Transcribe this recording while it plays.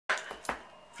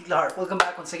Lord, welcome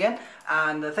back once again,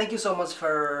 and thank you so much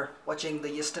for watching the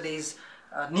yesterday's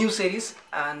new series.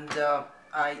 And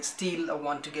I still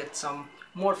want to get some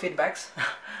more feedbacks.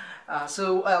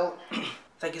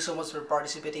 Thank you so much for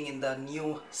participating in the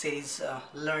new series,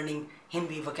 learning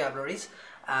Hindi vocabularies.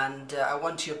 And I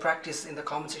want you to practice in the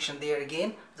comment section there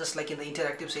again, just like in the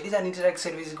interactive series. And interactive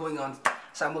series is going on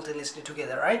simultaneously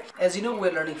together, right? As you know,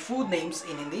 we're learning food names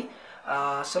in Hindi.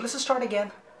 So let's start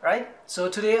again, right? So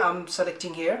today I'm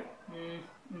selecting here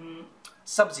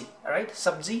Sabjee, alright?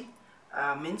 Sabjee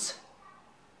means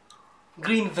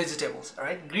green vegetables,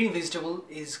 alright? Green vegetable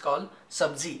is called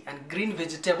Sabjee, and green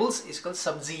vegetables is called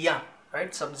Sabjeeyan,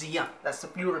 right? Sabjeeyan, that's the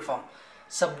plural form.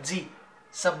 Sabjee,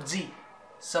 Sabjee,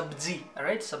 Sabjee,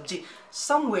 alright? Sabjee.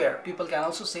 Somewhere people can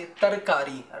also say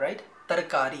Tarkari, alright?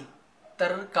 Tarkari,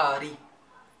 Tarkari,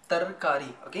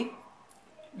 Tarkari, okay?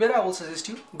 Where I will suggest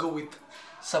you go with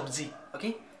Sabjee,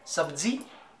 okay? Sabjee,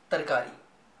 Tarkari.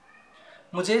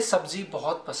 मुझे सब्जी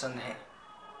बहुत पसंद है.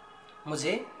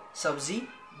 मुझे सब्जी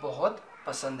बहुत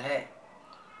पसंद है.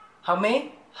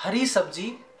 हमें हरी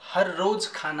सब्जी हर रोज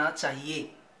खाना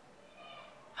चाहिए.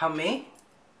 हमें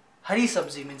हरी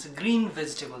सब्जी means green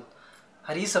vegetable.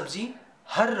 हरी सब्जी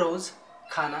हर रोज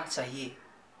खाना चाहिए.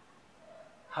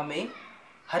 हमें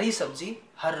हरी सब्जी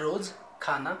हर रोज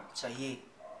खाना चाहिए.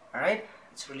 Alright?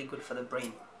 It's really good for the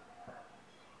brain.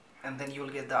 And then you will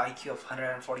get the IQ of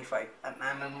 145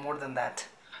 and more than that.